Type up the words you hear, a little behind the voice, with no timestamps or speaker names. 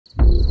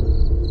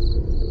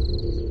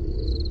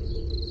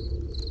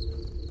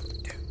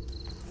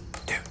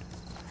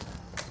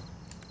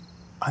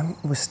I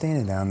was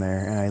standing down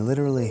there and I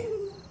literally...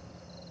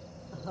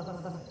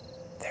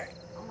 There.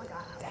 Oh my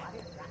God,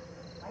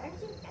 why don't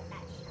you get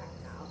that shirt,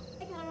 girl?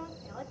 I gotta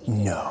feel it.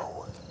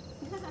 No.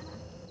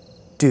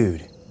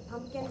 Dude.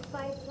 Pumpkin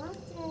spice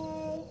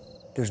latte.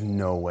 There's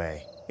no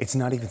way. It's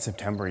not even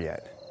September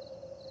yet.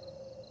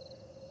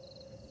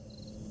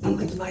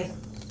 Pumpkin spice.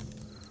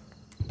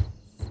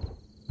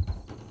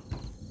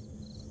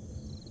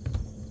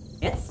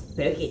 It's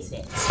spooky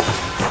season.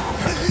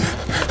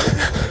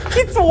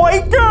 It's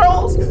white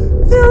girls!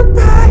 They're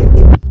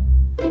back!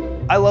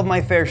 I love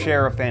my fair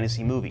share of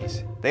fantasy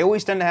movies. They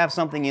always tend to have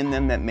something in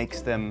them that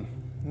makes them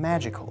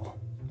magical.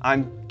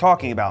 I'm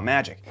talking about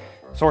magic.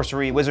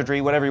 Sorcery, wizardry,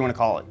 whatever you want to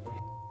call it.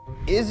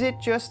 Is it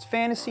just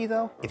fantasy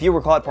though? If you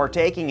were caught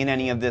partaking in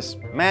any of this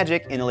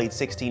magic in the late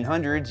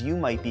 1600s, you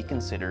might be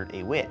considered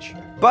a witch.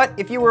 But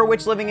if you were a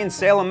witch living in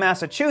Salem,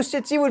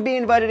 Massachusetts, you would be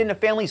invited into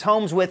families'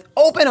 homes with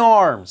open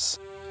arms.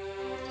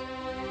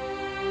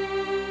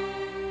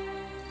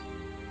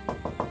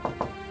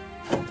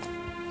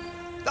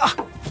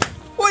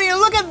 Will you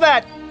look at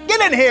that?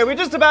 Get in here, we're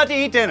just about to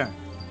eat dinner.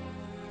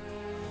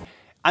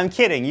 I'm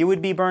kidding, you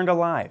would be burned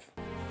alive.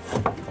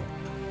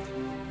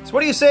 So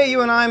what do you say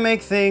you and I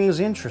make things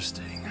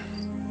interesting?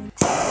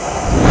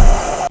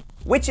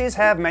 Witches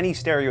have many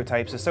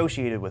stereotypes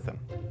associated with them.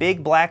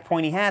 Big black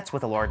pointy hats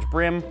with a large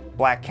brim,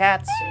 black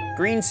cats,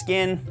 green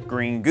skin,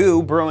 green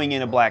goo brewing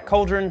in a black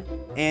cauldron,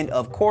 and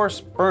of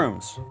course,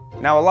 brooms.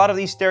 Now a lot of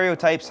these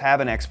stereotypes have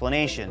an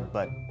explanation,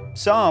 but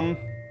some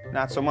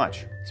not so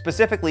much.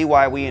 Specifically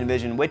why we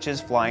envision witches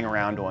flying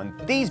around on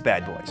these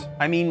bad boys.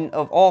 I mean,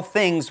 of all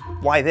things,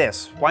 why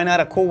this? Why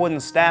not a cool wooden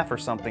staff or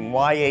something?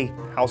 Why a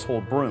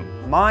household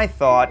broom? My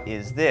thought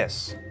is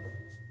this.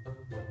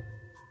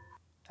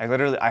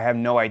 I have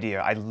no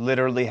idea. I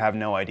literally have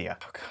no idea.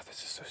 Oh God,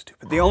 this is so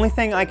stupid. The only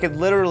thing I could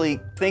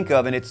literally think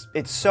of, and it's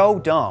so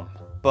dumb,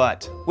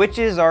 but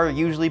witches are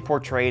usually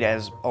portrayed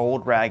as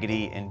old,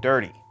 raggedy, and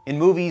dirty. In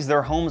movies,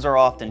 their homes are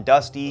often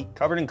dusty,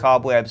 covered in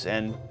cobwebs,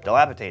 and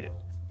dilapidated.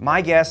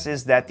 My guess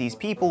is that these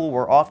people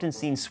were often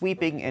seen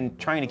sweeping and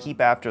trying to keep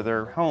after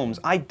their homes.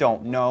 I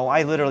don't know,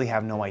 I literally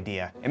have no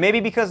idea. And maybe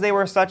because they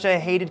were such a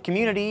hated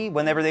community,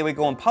 whenever they would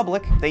go in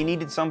public, they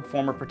needed some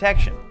form of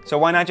protection. So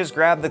why not just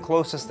grab the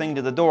closest thing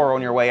to the door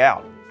on your way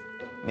out?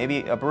 Maybe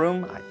a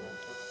broom?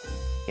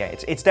 Yeah,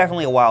 it's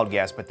definitely a wild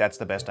guess, but that's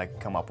the best I could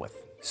come up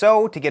with.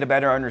 So, to get a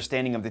better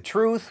understanding of the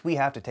truth, we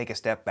have to take a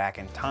step back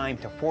in time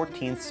to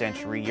 14th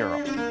century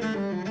Europe.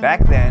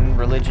 Back then,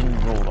 religion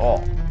ruled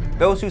all.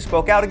 Those who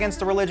spoke out against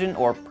the religion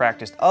or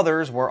practiced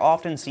others were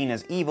often seen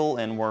as evil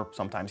and were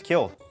sometimes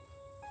killed.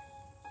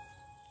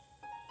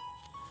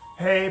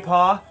 Hey,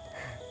 Pa.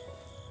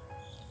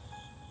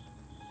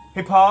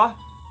 Hey, Pa.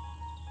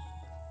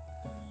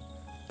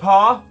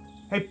 Pa.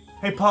 Hey,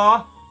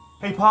 Pa.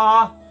 Hey,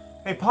 Pa.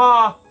 Hey,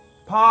 Pa.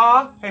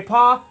 Pa. Hey,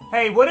 Pa.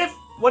 Hey, what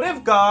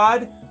if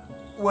God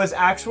was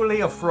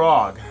actually a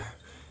frog?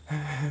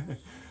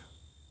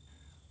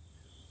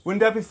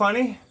 Wouldn't that be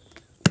funny?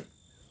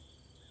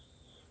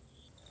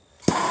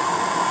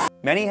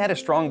 Many had a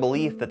strong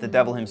belief that the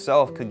devil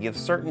himself could give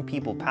certain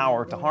people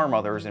power to harm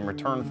others in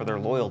return for their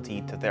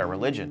loyalty to their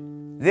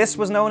religion. This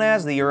was known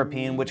as the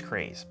European witch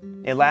craze.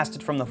 It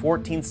lasted from the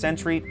 14th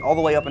century all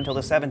the way up until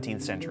the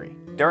 17th century.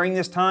 During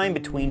this time,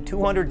 between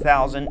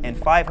 200,000 and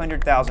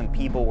 500,000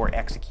 people were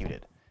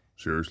executed.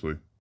 Seriously?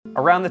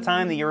 Around the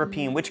time the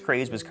European witch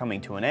craze was coming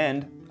to an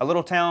end, a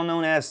little town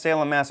known as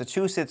Salem,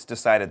 Massachusetts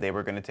decided they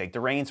were going to take the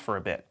reins for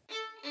a bit.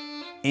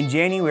 In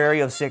January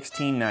of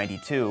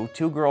 1692,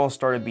 two girls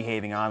started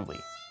behaving oddly,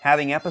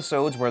 having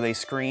episodes where they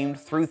screamed,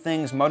 threw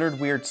things, muttered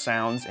weird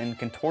sounds, and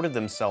contorted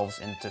themselves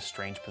into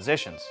strange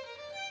positions.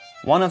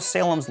 One of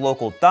Salem's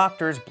local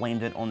doctors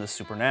blamed it on the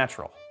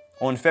supernatural.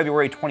 On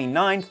February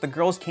 29th, the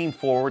girls came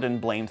forward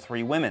and blamed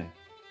 3 women.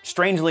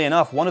 Strangely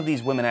enough, one of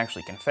these women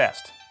actually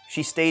confessed.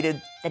 She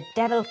stated, "The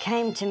devil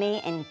came to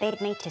me and bade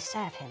me to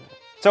serve him."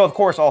 So of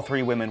course all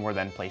 3 women were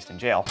then placed in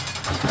jail.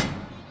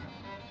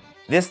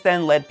 This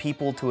then led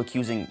people to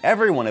accusing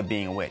everyone of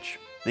being a witch,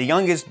 the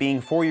youngest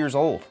being 4 years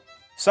old.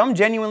 Some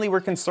genuinely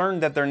were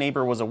concerned that their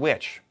neighbor was a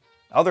witch.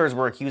 Others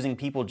were accusing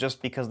people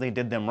just because they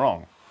did them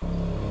wrong.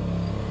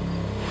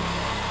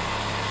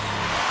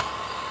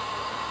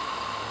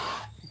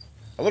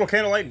 A little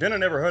candlelight dinner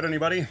never hurt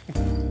anybody.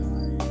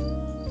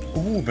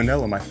 Ooh,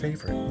 vanilla, my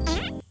favorite.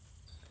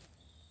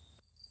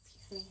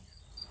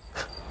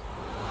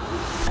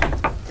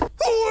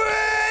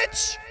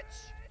 Witch!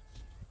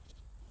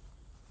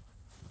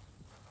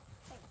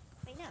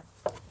 Wait, no,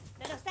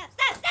 stop!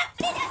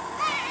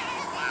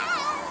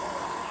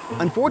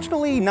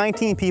 Unfortunately,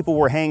 19 people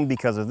were hanged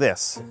because of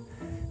this.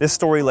 This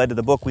story led to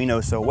the book we know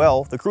so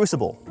well, The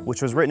Crucible,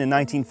 which was written in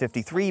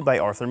 1953 by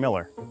Arthur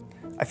Miller.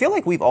 I feel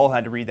like we've all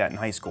had to read that in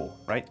high school,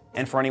 right?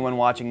 And for anyone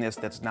watching this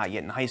that's not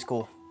yet in high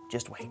school,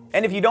 just wait.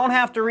 And if you don't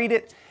have to read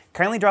it,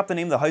 kindly drop the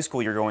name of the high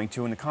school you're going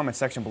to in the comment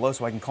section below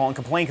so I can call and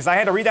complain, because I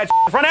had to read that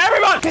in front of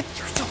everyone!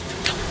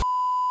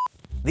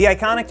 The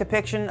iconic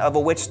depiction of a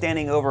witch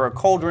standing over a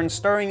cauldron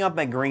stirring up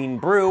a green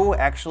brew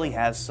actually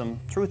has some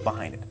truth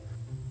behind it.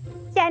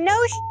 Yeah, no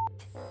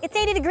It's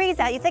 80 degrees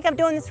out. You think I'm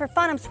doing this for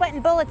fun? I'm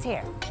sweating bullets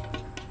here.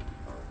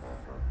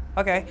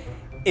 Okay.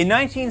 In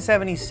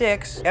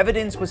 1976,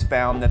 evidence was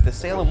found that the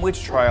Salem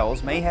witch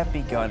trials may have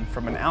begun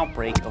from an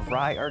outbreak of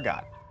rye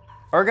ergot.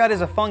 Ergot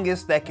is a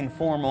fungus that can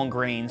form on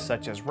grains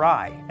such as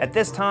rye. At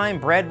this time,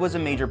 bread was a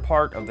major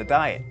part of the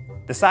diet.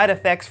 The side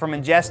effects from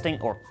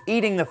ingesting or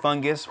eating the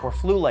fungus were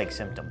flu-like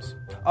symptoms.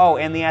 Oh,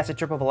 and the acid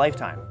trip of a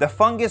lifetime. The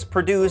fungus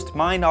produced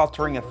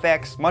mind-altering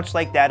effects much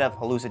like that of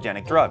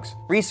hallucinogenic drugs.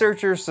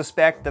 Researchers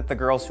suspect that the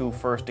girls who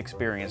first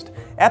experienced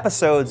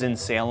episodes in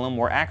Salem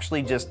were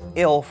actually just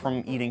ill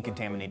from eating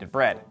contaminated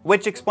bread,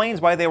 which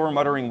explains why they were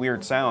muttering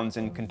weird sounds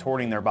and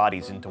contorting their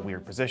bodies into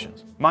weird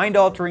positions.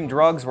 Mind-altering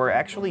drugs were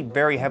actually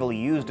very heavily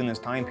used in this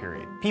time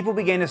period. People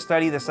began to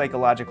study the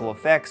psychological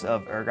effects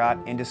of ergot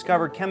and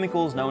discovered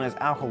chemicals known as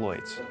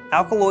alkaloids.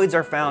 Alkaloids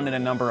are found in a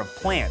number of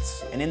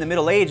plants, and in the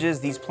Middle Ages,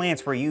 these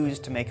plants were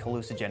used to make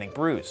hallucinogenic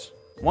brews.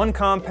 One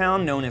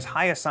compound known as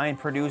hyoscine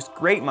produced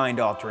great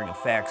mind-altering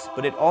effects,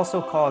 but it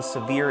also caused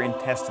severe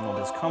intestinal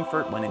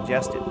discomfort when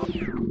ingested.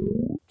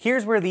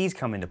 Here's where these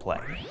come into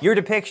play. Your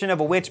depiction of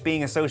a witch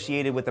being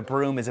associated with a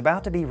broom is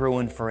about to be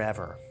ruined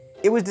forever.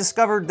 It was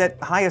discovered that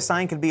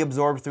hyoscine could be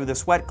absorbed through the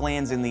sweat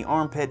glands in the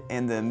armpit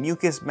and the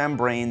mucous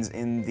membranes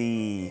in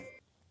the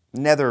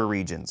nether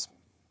regions.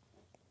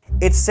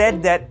 It's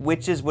said that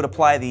witches would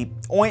apply the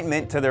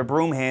ointment to their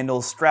broom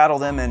handles, straddle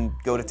them, and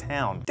go to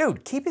town.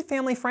 Dude, keep it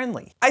family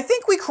friendly. I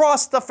think we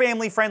crossed the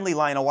family friendly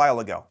line a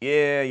while ago.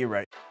 Yeah, you're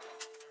right.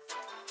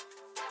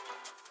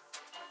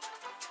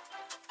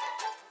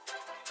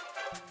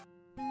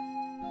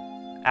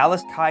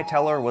 Alice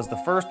Kyteler was the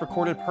first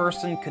recorded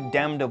person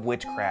condemned of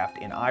witchcraft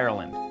in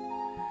Ireland.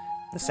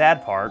 The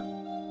sad part,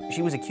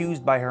 she was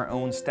accused by her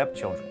own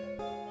stepchildren.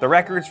 The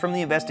records from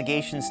the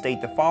investigation state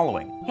the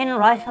following. In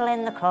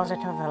rifling the closet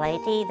of the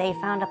lady, they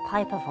found a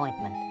pipe of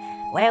ointment,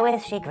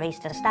 wherewith she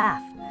greased a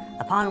staff,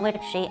 upon which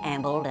she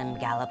ambled and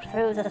galloped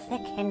through the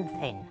thick and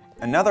thin.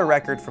 Another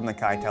record from the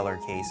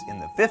Kyteler case in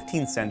the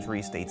 15th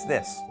century states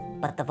this.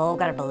 But the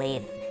vulgar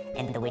belief,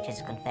 and the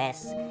witches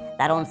confess,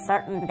 that on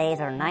certain days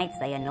or nights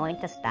they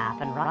anoint a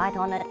staff and write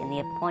on it in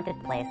the appointed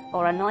place,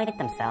 or anoint it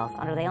themselves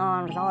under the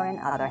arms or in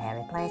other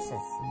hairy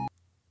places.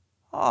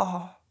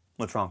 Oh,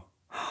 what's wrong?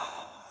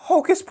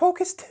 Hocus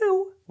Pocus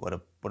 2.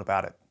 What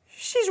about it?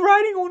 She's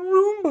riding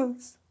on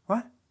Roombas.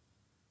 What?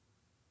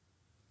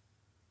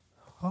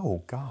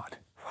 Oh, God.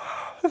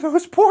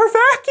 Those poor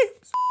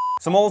vacuums.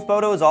 Some old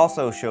photos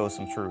also show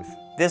some truth.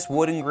 This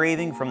wood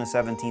engraving from the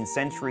 17th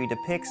century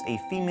depicts a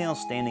female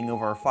standing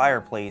over a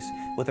fireplace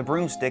with a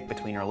broomstick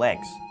between her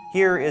legs.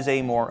 Here is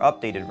a more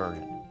updated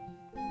version.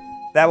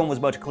 That one was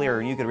much clearer,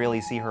 and you could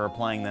really see her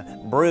applying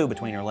the brew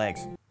between her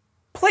legs.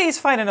 Please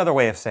find another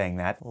way of saying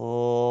that.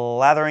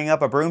 Lathering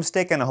up a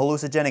broomstick in a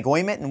hallucinogenic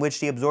ointment in which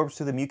she absorbs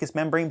through the mucous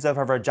membranes of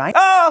her vagina.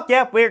 Oh,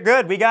 yeah, we're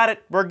good. We got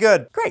it. We're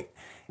good. Great.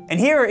 And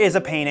here is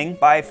a painting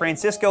by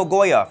Francisco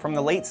Goya from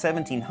the late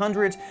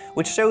 1700s,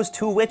 which shows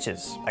two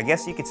witches. I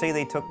guess you could say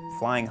they took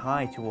flying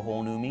high to a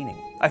whole new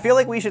meaning. I feel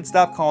like we should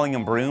stop calling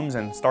them brooms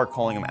and start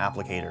calling them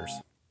applicators.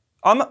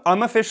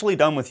 I'm officially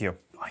done with you.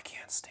 I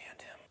can't stand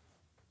him.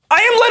 I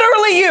am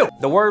literally you!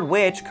 The word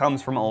witch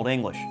comes from Old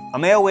English. A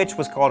male witch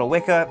was called a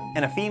wicca,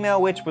 and a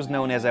female witch was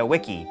known as a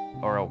wiki,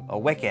 or a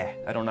wicca.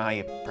 I don't know how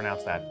you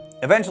pronounce that.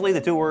 Eventually,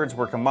 the two words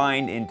were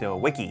combined into a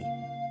wiki.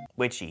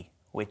 Witchy.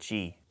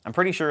 Witchy. I'm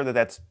pretty sure that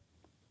that's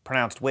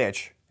pronounced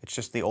witch. It's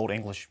just the Old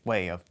English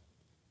way of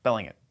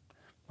spelling it.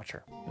 Not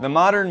sure. The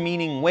modern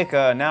meaning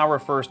Wicca now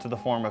refers to the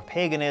form of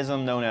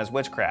paganism known as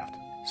witchcraft.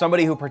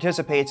 Somebody who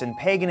participates in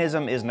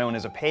paganism is known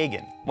as a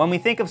pagan. When we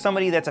think of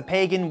somebody that's a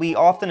pagan, we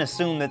often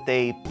assume that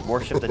they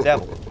worship the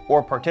devil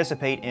or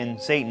participate in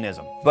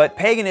Satanism. But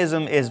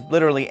paganism is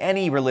literally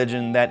any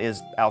religion that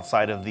is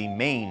outside of the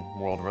main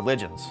world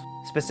religions,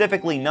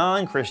 specifically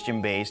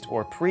non-Christian based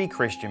or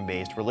pre-Christian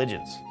based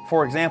religions.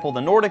 For example,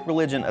 the Nordic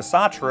religion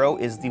Asatru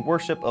is the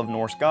worship of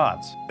Norse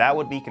gods. That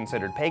would be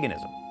considered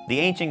paganism. The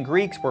ancient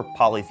Greeks were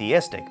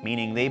polytheistic,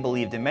 meaning they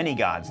believed in many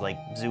gods like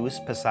Zeus,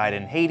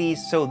 Poseidon,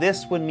 Hades, so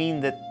this would mean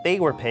that they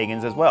were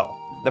pagans as well.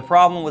 The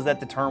problem was that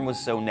the term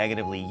was so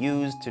negatively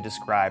used to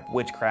describe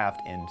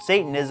witchcraft and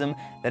Satanism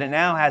that it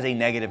now has a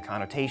negative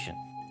connotation.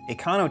 A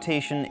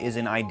connotation is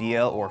an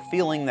idea or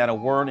feeling that a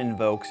word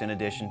invokes in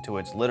addition to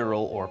its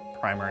literal or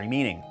primary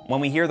meaning.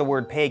 When we hear the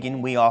word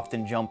pagan, we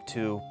often jump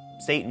to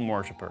Satan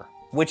worshiper,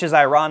 which is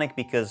ironic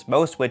because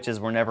most witches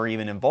were never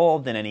even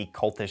involved in any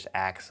cultish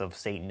acts of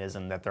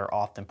Satanism that they're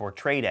often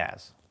portrayed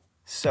as.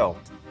 So,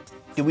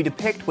 do we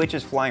depict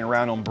witches flying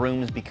around on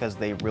brooms because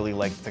they really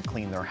liked to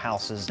clean their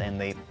houses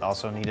and they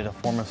also needed a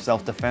form of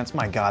self-defense?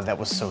 My God, that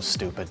was so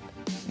stupid.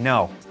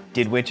 No.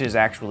 Did witches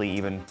actually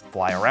even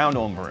fly around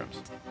on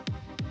brooms?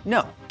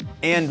 No.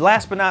 And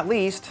last but not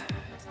least,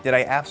 did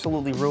I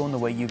absolutely ruin the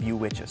way you view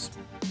witches?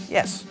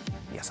 Yes.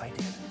 Yes, I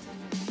did.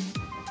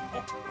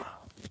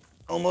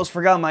 Almost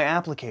forgot my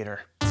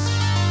applicator.